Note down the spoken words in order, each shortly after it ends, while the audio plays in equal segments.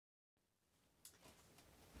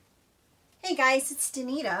Hey guys, it's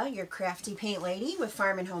Danita, your crafty paint lady with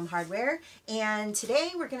Farm and Home Hardware, and today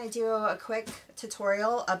we're going to do a quick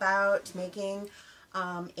tutorial about making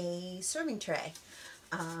a serving tray.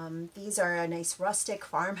 These are a nice rustic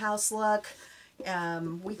farmhouse look.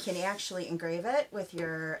 We can actually engrave it with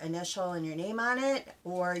your initial and your name on it,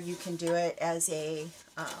 or you can do it as a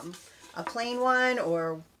plain one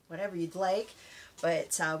or whatever you'd like.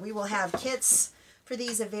 But we will have kits for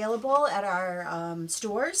these available at our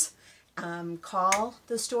stores. Call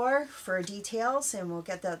the store for details and we'll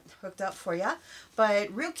get that hooked up for you.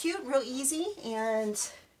 But real cute, real easy, and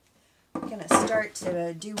I'm going to start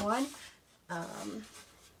to do one.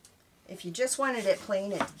 If you just wanted it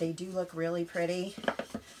plain, they do look really pretty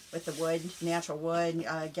with the wood, natural wood.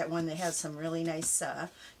 Get one that has some really nice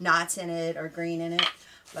knots in it or green in it.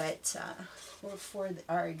 But for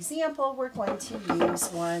our example, we're going to use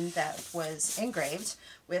one that was engraved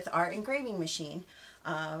with our engraving machine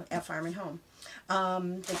at Farm and Home.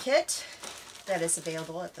 The kit that is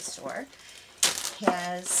available at the store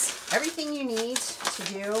has everything you need to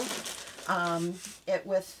do it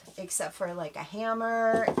with, except for like a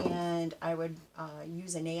hammer, and I would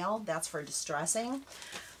use a nail. That's for distressing.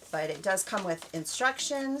 But it does come with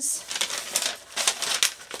instructions,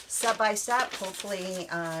 step by step. Hopefully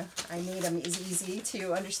I made them as easy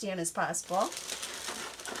to understand as possible.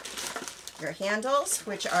 Your handles,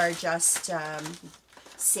 which are just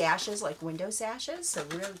sashes, like window sashes, so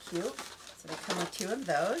really cute. So they come with 2 of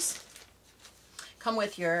those. Come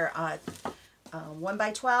with your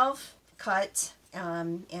 1x12 cut,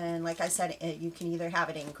 and like I said, you can either have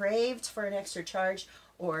it engraved for an extra charge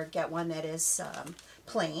or get one that is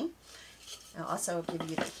plain. I'll also give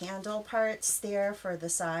you the handle parts there for the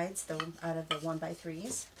sides, out of the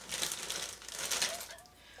 1x3s.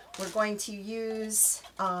 We're going to use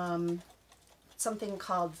something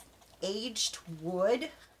called Aged Wood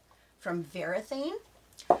from Varathane.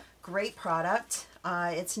 Great product.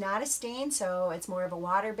 It's not a stain, so it's more of a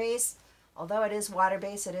water base. Although it is water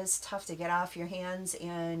based, it is tough to get off your hands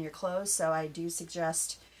and your clothes, so I do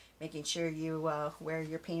suggest making sure you wear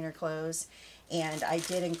your painter clothes. And I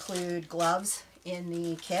did include gloves in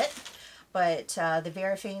the kit. But the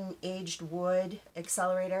Varathane Aged Wood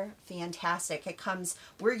Accelerator, fantastic. It comes,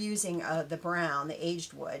 we're using the brown, the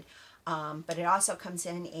aged wood. But it also comes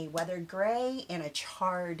in a weathered gray and a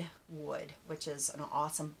charred wood, which is an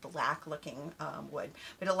awesome black looking wood.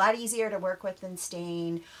 But a lot easier to work with than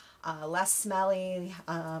stain, less smelly,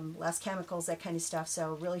 less chemicals, that kind of stuff.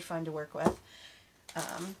 So really fun to work with.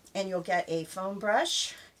 And you'll get a foam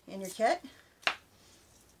brush in your kit.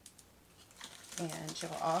 And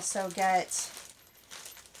you'll also get,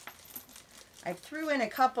 I threw in a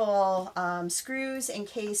couple screws in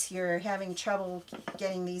case you're having trouble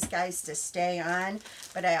getting these guys to stay on,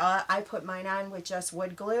 but I put mine on with just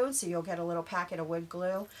wood glue, so you'll get a little packet of wood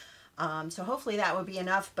glue. So hopefully that will be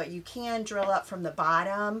enough, but you can drill up from the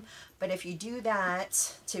bottom. But if you do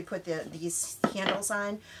that to put these handles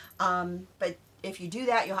on, but if you do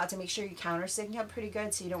that, you'll have to make sure you countersink up pretty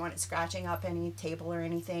good, so you don't want it scratching up any table or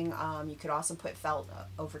anything. You could also put felt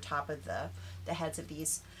over top of the heads of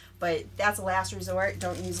these. But that's a last resort.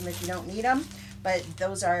 Don't use them if you don't need them. But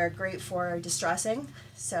those are great for distressing.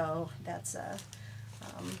 So that's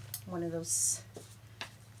one of those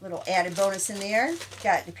little added bonus in there.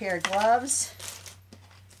 Got a pair of gloves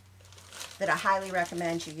that I highly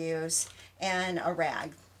recommend you use, and a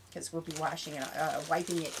rag, because we'll be washing it,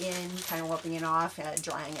 wiping it in, kind of wiping it off, and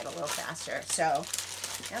drying it a little faster. So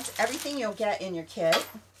that's everything you'll get in your kit.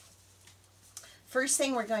 First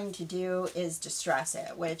thing we're going to do is distress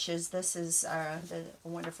it, which is, this is the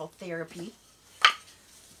wonderful Therapy.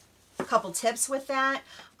 A couple tips with that.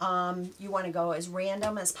 You want to go as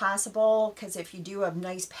random as possible, because if you do a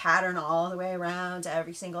nice pattern all the way around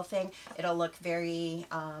every single thing, it'll look very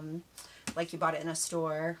like you bought it in a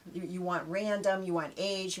store. You want random, you want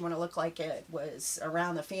age, you want to look like it was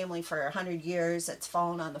around the family for 100 years, it's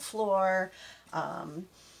fallen on the floor.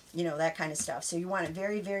 You know, that kind of stuff. So you want it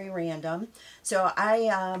very, very random. So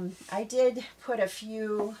I did put a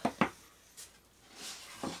few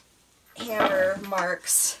hammer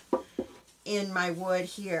marks in my wood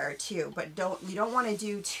here too, but you don't want to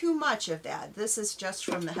do too much of that. This is just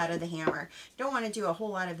from the head of the hammer. You don't want to do a whole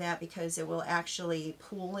lot of that because it will actually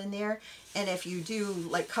pool in there, and if you do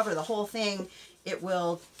like cover the whole thing, it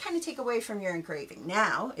will kind of take away from your engraving.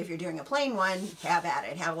 Now, if you're doing a plain one, have at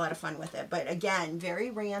it. Have a lot of fun with it. But again, very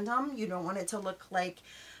random. You don't want it to look like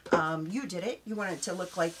you did it. You want it to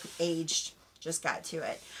look like aged just got to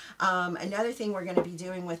it. Another thing we're going to be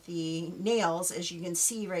doing with the nails, as you can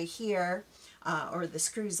see right here, or the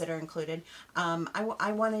screws that are included,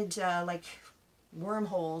 I wanted like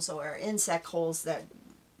wormholes or insect holes that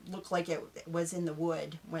look like it was in the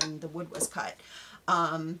wood when the wood was cut.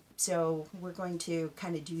 So we're going to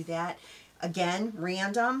kind of do that. Again,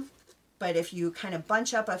 random, but if you kind of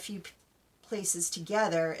bunch up a few places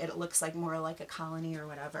together, it looks like more like a colony or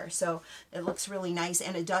whatever. So it looks really nice,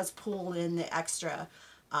 and it does pull in the extra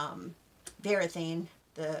varathane,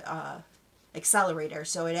 the accelerator,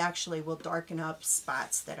 so it actually will darken up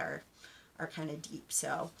spots that are kind of deep.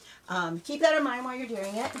 So keep that in mind while you're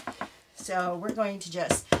doing it. So we're going to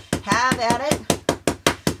just have at it.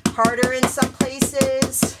 Harder in some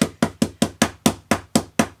places.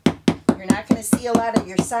 You're not going to see a lot of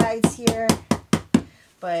your sides here,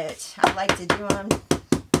 but I like to do them.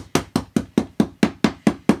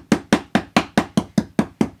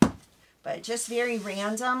 But just very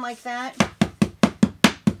random like that.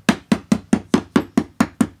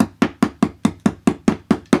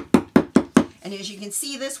 And as you can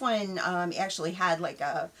see, this one actually had like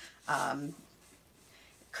a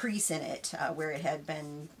crease in it where it had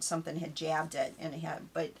been, something had jabbed it, and it had,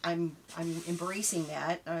 but I'm embracing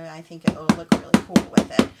that. I think it'll look really cool with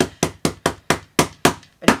it.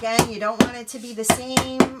 But again, you don't want it to be the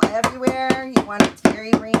same everywhere. You want it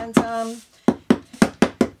very random.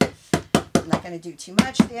 I'm not going to do too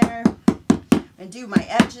much there. And do my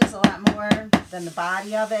edges a lot more than the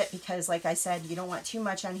body of it, because like I said, you don't want too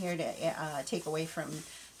much on here to take away from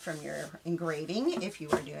your engraving if you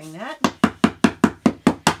are doing that.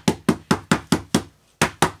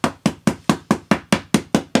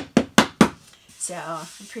 So I'm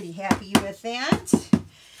pretty happy with that.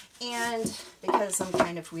 And because I'm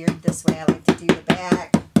kind of weird this way, I like to do the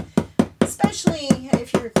back. Especially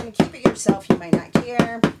if you're going to keep it yourself, you might not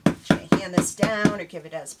care. Should I hand this down or give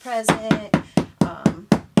it as a present?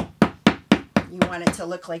 You want it to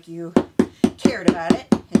look like you cared about it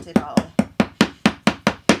and did all.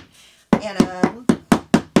 And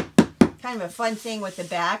kind of a fun thing with the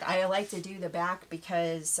back, I like to do the back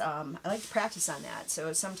because I like to practice on that.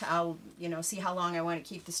 So sometimes I'll, see how long I want to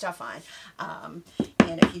keep the stuff on.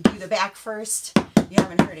 And if you do the back first, you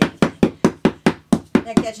haven't hurt anything.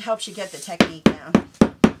 That helps you get the technique down.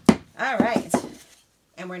 All right.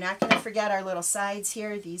 And we're not going to forget our little sides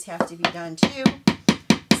here. These have to be done too.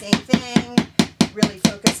 Same thing. Really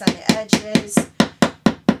focus on the edges.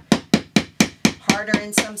 Harder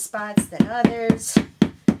in some spots than others.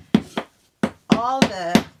 All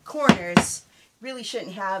the corners really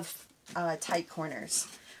shouldn't have tight corners.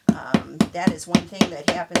 That is one thing that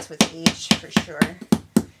happens with age for sure.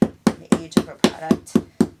 The age of a product.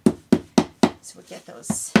 So we'll get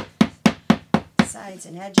those sides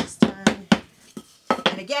and edges done.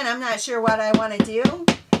 And again, I'm not sure what I want to do.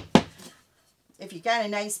 If you got a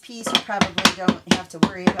nice piece, you probably don't have to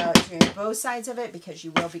worry about doing both sides of it because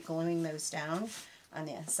you will be gluing those down on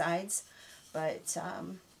the sides. But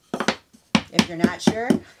if you're not sure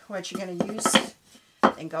what you're going to use,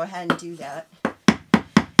 then go ahead and do that.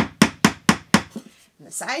 And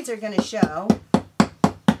the sides are going to show,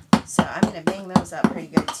 so I'm going to bang those up pretty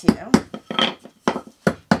good too.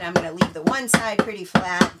 And I'm going to leave the one side pretty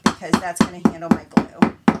flat because that's going to handle my glue.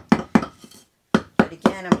 But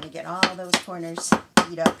again, I'm going to get all those corners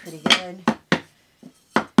beat up pretty good.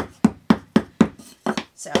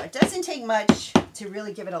 So it doesn't take much to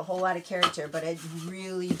really give it a whole lot of character, but it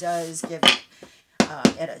really does give it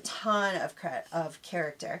a ton of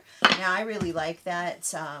character. Now I really like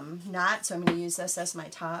that knot, so I'm going to use this as my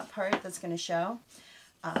top part that's going to show.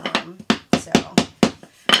 So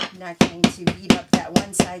I'm not going to beat up that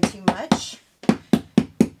one side too much.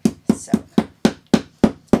 So,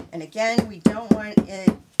 and again, we don't want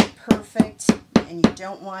it perfect, and you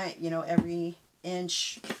don't want, every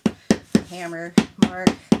inch hammer mark.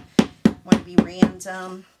 Want to be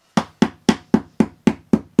random.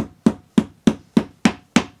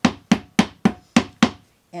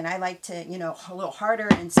 And I like to, a little harder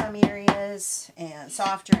in some areas and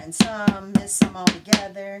softer in some, miss some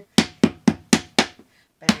altogether.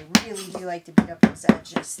 But I really do like to beat up those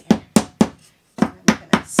edges there. I'm going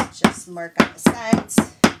to just mark on the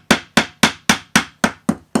sides.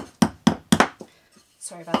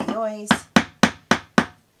 Sorry about the noise.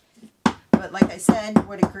 But like I said,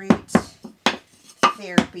 what a great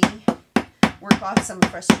therapy. Work off some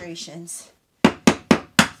frustrations.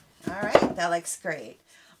 Alright, that looks great.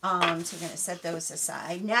 So we're going to set those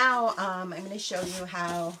aside. Now I'm going to show you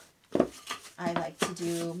how I like to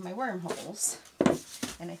do my wormholes.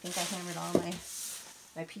 And I think I hammered all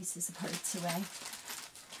my pieces apart today.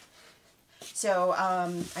 So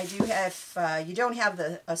I do have, you don't have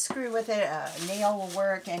a screw with it, a nail will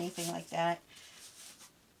work, anything like that.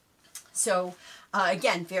 So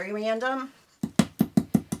again, very random.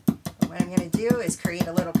 But what I'm going to do is create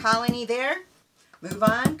a little colony there, move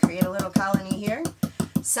on, create a little colony here.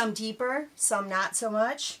 Some deeper, some not so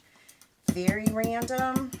much. Very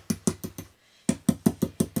random.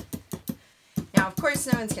 Now, of course,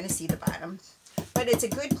 no one's going to see the bottom, but it's a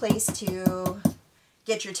good place to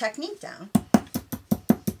get your technique down.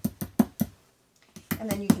 And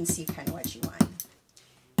then you can see kind of what you want.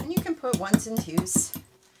 And you can put 1s and 2s,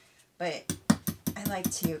 but I like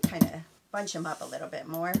to kind of bunch them up a little bit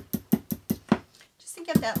more, just to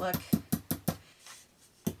get that look.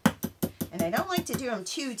 And I don't like to do them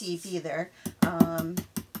too deep either,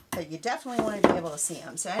 but you definitely want to be able to see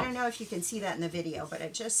them. So I don't know if you can see that in the video, but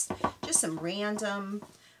it just some random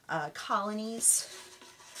colonies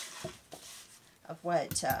of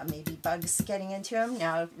what maybe bugs getting into them.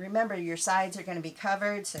 Now remember, your sides are going to be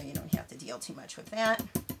covered, so you don't have to deal too much with that.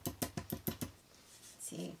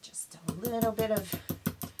 See, just a little bit of,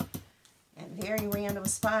 and very random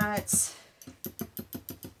spots.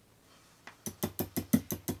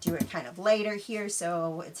 Do it kind of lighter here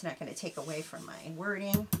so it's not going to take away from my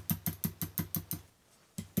wording.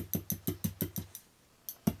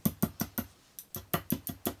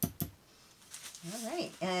 All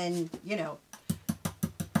right, and you know,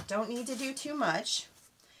 don't need to do too much,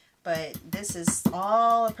 but this is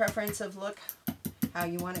all a preference of look, how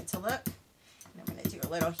you want it to look. And I'm going to do a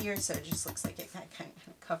little here so it just looks like it got kind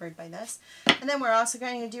of covered by this. And then we're also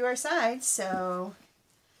going to do our sides, so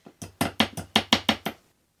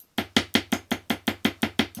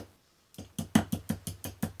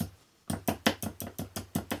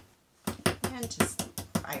and just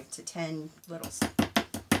 5 to 10 little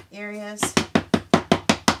areas.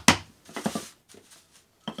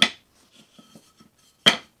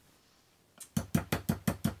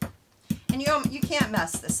 And you can't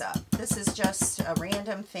mess this up. This is just a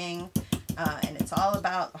random thing, and it's all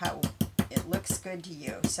about how it looks good to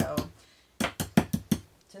you. So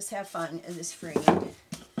just have fun. It is free.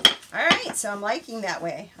 All right, so I'm liking that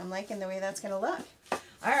way. I'm liking the way that's going to look.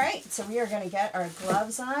 All right, so we are going to get our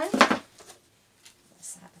gloves on.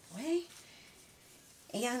 This out of the way.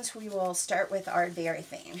 And we will start with our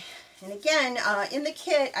Varathane. And again, in the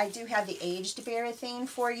kit, I do have the aged Varathane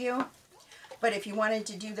for you. But if you wanted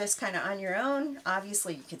to do this kind of on your own,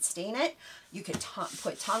 obviously you could stain it. You could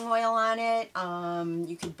put tongue oil on it.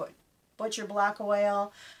 You could put butcher block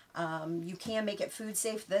oil. You can make it food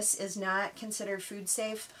safe. This is not considered food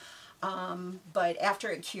safe. But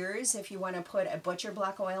after it cures, if you want to put a butcher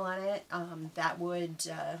block oil on it, that would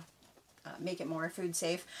make it more food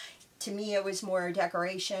safe. To me, it was more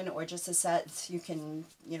decoration or just a set. You can,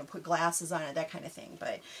 you know, put glasses on it, that kind of thing.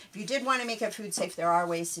 But if you did want to make it food safe, there are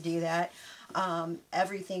ways to do that.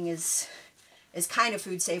 Everything is kind of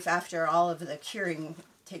food safe after all of the curing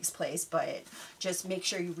takes place, but just make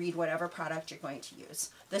sure you read whatever product you're going to use.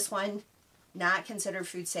 This one, not considered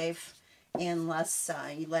food safe unless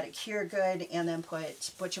you let it cure good and then put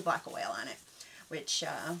butcher block oil on it, which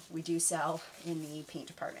we do sell in the paint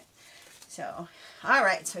department. So, all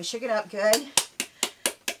right, so I shook it up good.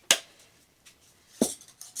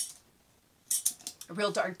 A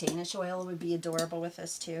real dark Danish oil would be adorable with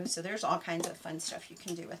this too. So there's all kinds of fun stuff you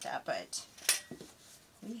can do with that. But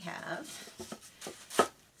we have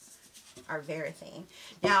our Varathane.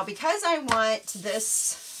 Now, because I want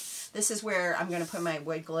this is where I'm going to put my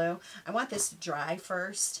wood glue. I want this to dry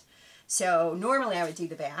first. So normally I would do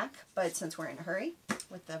the back, but since we're in a hurry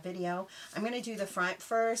with the video, I'm going to do the front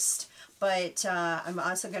first. But I'm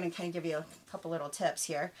also going to kind of give you a couple little tips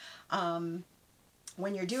here.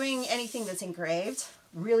 When you're doing anything that's engraved,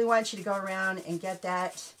 really want you to go around and get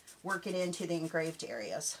that, work it into the engraved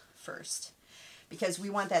areas first. Because we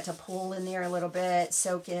want that to pull in there a little bit,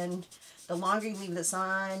 soak in. The longer you leave this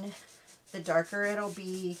on, the darker it'll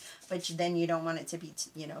be, but then you don't want it to be,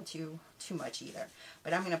 you know, too much either.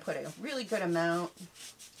 But I'm going to put a really good amount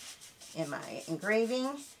in my engraving.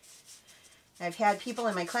 I've had people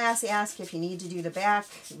in my class ask if you need to do the back.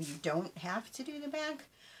 You don't have to do the back,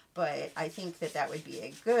 but I think that that would be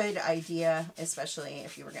a good idea, especially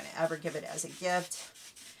if you were going to ever give it as a gift.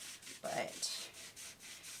 But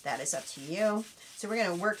that is up to you. So we're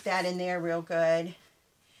going to work that in there real good.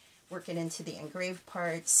 Work it into the engraved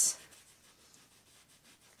parts.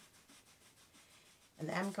 And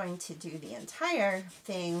then I'm going to do the entire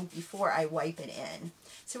thing before I wipe it in.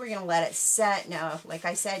 So we're going to let it set. Now, like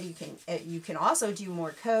I said, you can also do more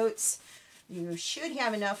coats. You should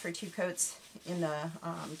have enough for 2 coats in the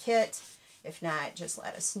kit. If not, just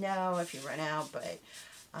let us know if you run out. But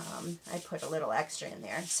I put a little extra in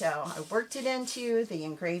there. So I worked it into the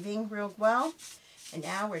engraving real well. And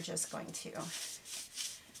now we're just going to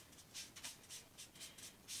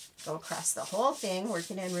Go across the whole thing,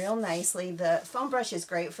 working in real nicely. The foam brush is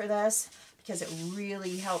great for this because it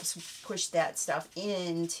really helps push that stuff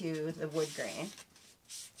into the wood grain.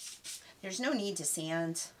 There's no need to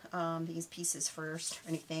sand these pieces first or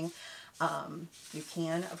anything. You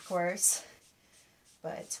can, of course,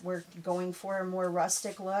 but we're going for a more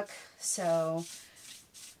rustic look, so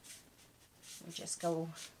we just go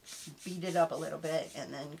beat it up a little bit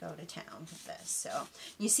and then go to town with this. So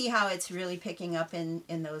you see how it's really picking up in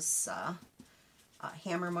those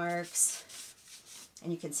hammer marks,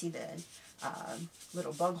 and you can see the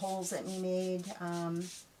little bug holes that we made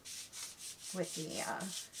with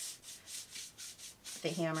the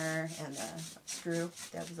hammer and the screw.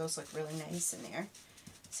 Those look really nice in there.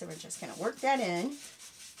 So we're just going to work that in.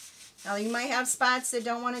 Now you might have spots that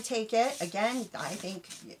don't want to take it. Again, I think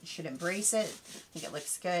you should embrace it. I think it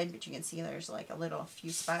looks good, but you can see there's like a few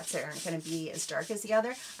spots that aren't going to be as dark as the other.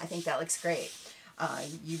 I think that looks great.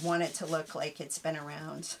 You want it to look like it's been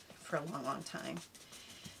around for a long, long time.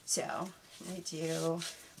 So I'm going to do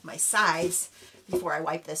my sides before I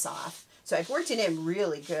wipe this off. So I've worked it in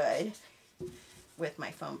really good with my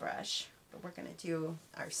foam brush, but we're going to do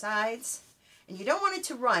our sides. And you don't want it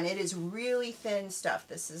to run. It is really thin stuff.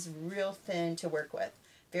 This is real thin to work with.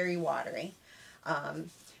 Very watery.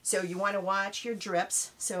 So you want to watch your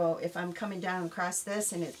drips. So if I'm coming down across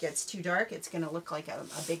this and it gets too dark, it's going to look like a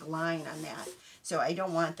big line on that. So I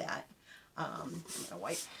don't want that. I'm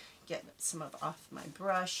going to get some off my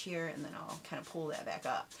brush here, and then I'll kind of pull that back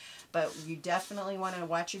up. But you definitely want to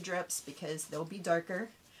watch your drips because they'll be darker.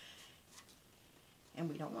 And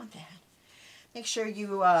we don't want that. Make sure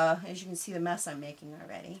you, as you can see the mess I'm making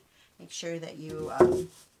already, make sure that you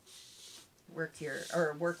work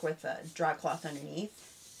with a drop cloth underneath.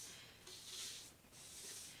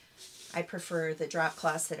 I prefer the drop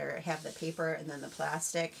cloths that have the paper and then the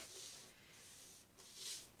plastic.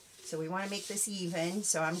 So we want to make this even,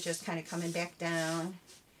 so I'm just kind of coming back down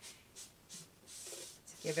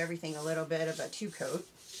to give everything a little bit of a two-coat.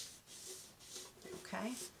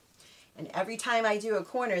 Okay. And every time I do a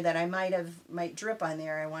corner that I might drip on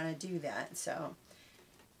there, I want to do that. So,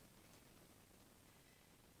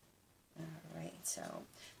 all right. So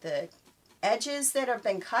the edges that have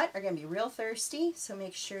been cut are going to be real thirsty. So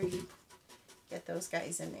make sure you get those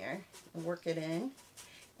guys in there and work it in.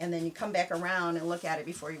 And then you come back around and look at it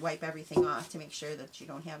before you wipe everything off to make sure that you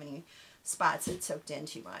don't have any spots that soaked in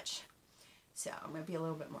too much. So I'm going to be a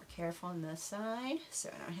little bit more careful on this side so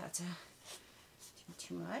I don't have to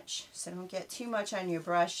too much. So don't get too much on your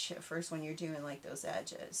brush at first when you're doing like those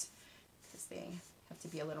edges, because they have to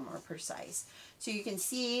be a little more precise. So you can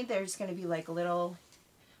see there's going to be like little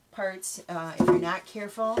parts, if you're not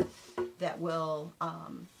careful, that will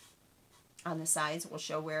on the sides will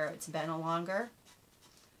show where it's been a longer,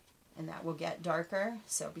 and that will get darker.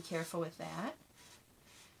 So be careful with that.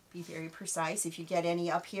 Be very precise. If you get any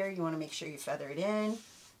up here, you want to make sure you feather it in.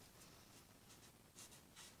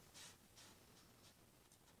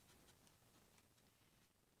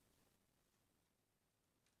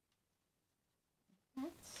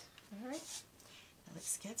 Alright, that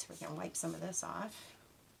looks good, so we're going to wipe some of this off.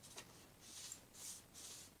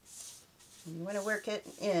 And you want to work it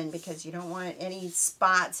in because you don't want any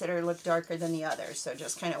spots that look darker than the others, so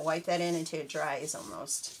just kind of wipe that in until it dries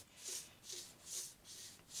almost.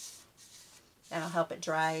 That'll help it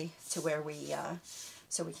dry to where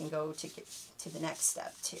so we can go to get to the next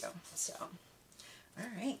step too. So,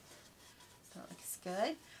 alright, that looks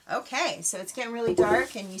good. Okay, so it's getting really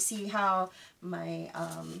dark, and you see how my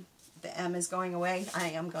the M is going away. I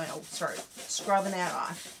am going to start scrubbing that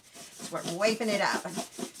off. So we're wiping it out.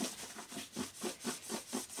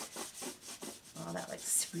 Oh, that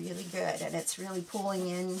looks really good, and it's really pulling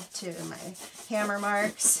into my hammer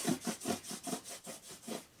marks.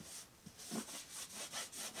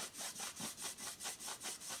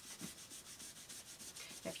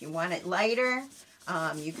 If you want it lighter,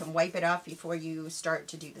 you can wipe it off before you start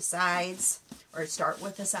to do the sides, or start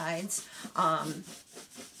with the sides.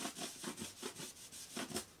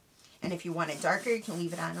 And if you want it darker, you can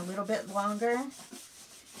leave it on a little bit longer.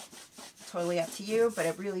 Totally up to you, but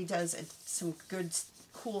it really does some good,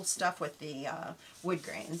 cool stuff with the wood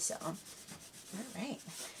grain. So, all right,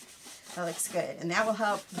 that looks good, and that will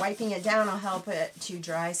help. Wiping it down will help it to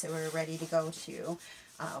dry, so we're ready to go to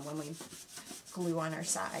when we glue on our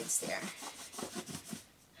sides there.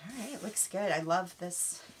 All right, it looks good. I love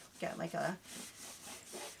this. Got like a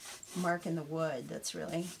mark in the wood that's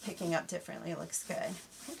really picking up differently. It looks good.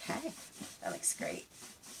 Okay, that looks great.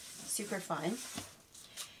 Super fun.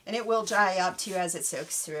 And it will dry up too as it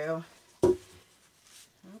soaks through. Okay,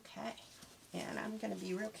 and I'm going to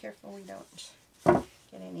be real careful we don't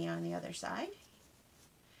get any on the other side.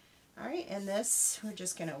 All right, and this, we're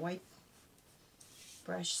just going to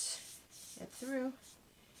brush it through.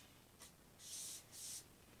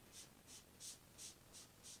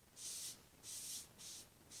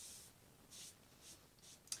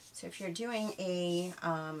 So if you're doing a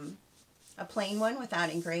plain one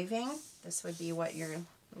without engraving, this would be what you're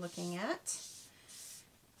looking at.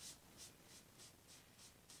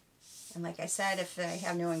 And like I said, if I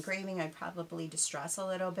have no engraving, I'd probably distress a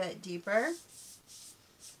little bit deeper.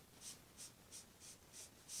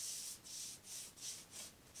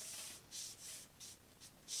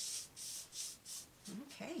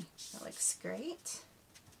 Okay, that looks great.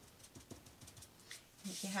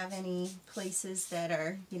 If you have any places that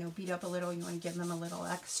are, you know, beat up a little, you want to give them a little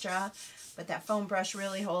extra. But that foam brush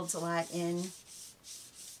really holds a lot in.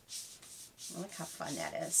 Look how fun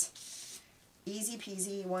that is. Easy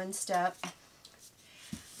peasy, one step.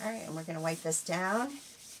 All right, and we're going to wipe this down.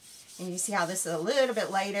 And you see how this is a little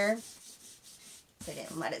bit lighter. I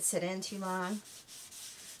didn't let it sit in too long.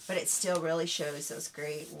 But it still really shows those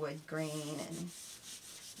great wood grain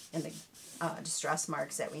and the distress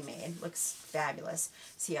marks that we made. Looks fabulous.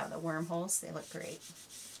 See how the wormholes, they look great.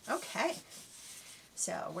 Okay,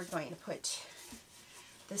 so we're going to put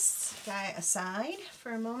this guy aside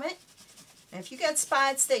for a moment. And if you got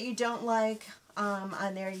spots that you don't like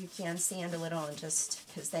on there, you can sand a little, and just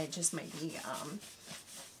because they just might be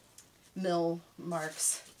mill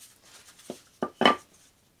marks. All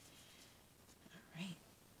right,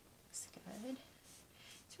 looks good.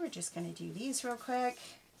 So we're just going to do these real quick.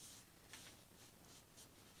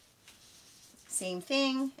 Same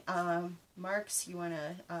thing, marks, you want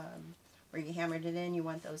to, where you hammered it in, you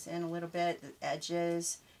want those in a little bit, the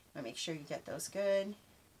edges, you want to make sure you get those good.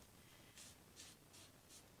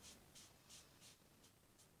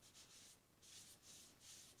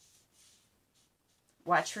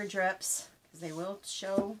 Watch for drips, because they will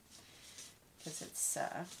show, because it's,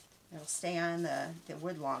 it'll stay on the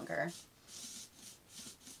wood longer.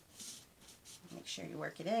 Make sure you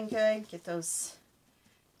work it in good, get those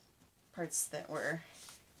parts that were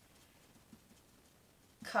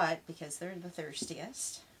cut because they're the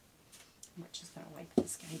thirstiest. We're just going to wipe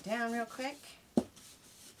this guy down real quick.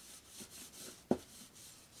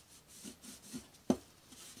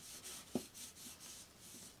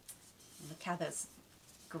 Look how those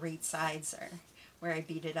great sides are. Where I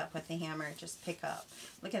beat it up with the hammer, just pick up.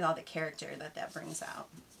 Look at all the character that that brings out.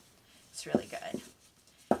 It's really good.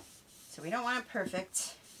 So we don't want it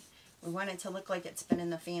perfect. We want it to look like it's been in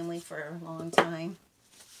the family for a long time.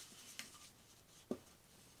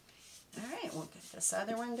 All right, we'll get this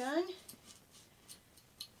other one done.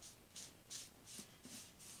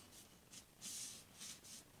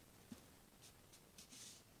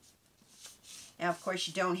 Now, of course,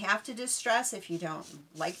 you don't have to distress if you don't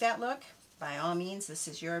like that look. By all means, this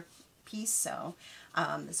is your piece, so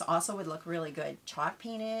this also would look really good chalk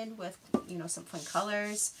painted with, you know, some fun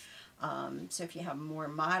colors. So if you have a more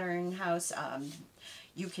modern house,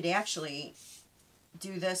 you could actually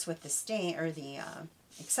do this with the stain or the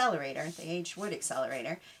accelerator, the aged wood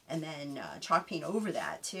accelerator, and then chalk paint over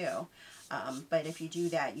that too. But if you do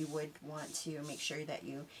that, you would want to make sure that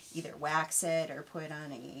you either wax it or put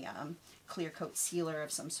on a clear coat sealer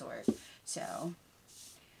of some sort. So,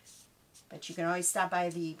 but you can always stop by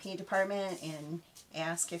the paint department and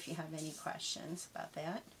ask if you have any questions about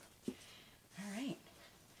that. All right.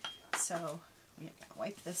 So we're going to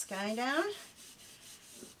wipe this guy down.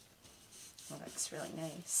 That looks really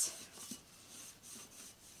nice.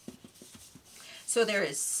 So there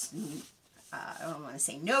is, I don't want to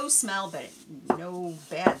say no smell, but no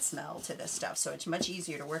bad smell to this stuff. So it's much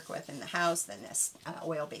easier to work with in the house than this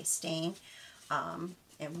oil-based stain.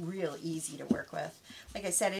 And real easy to work with. Like I said,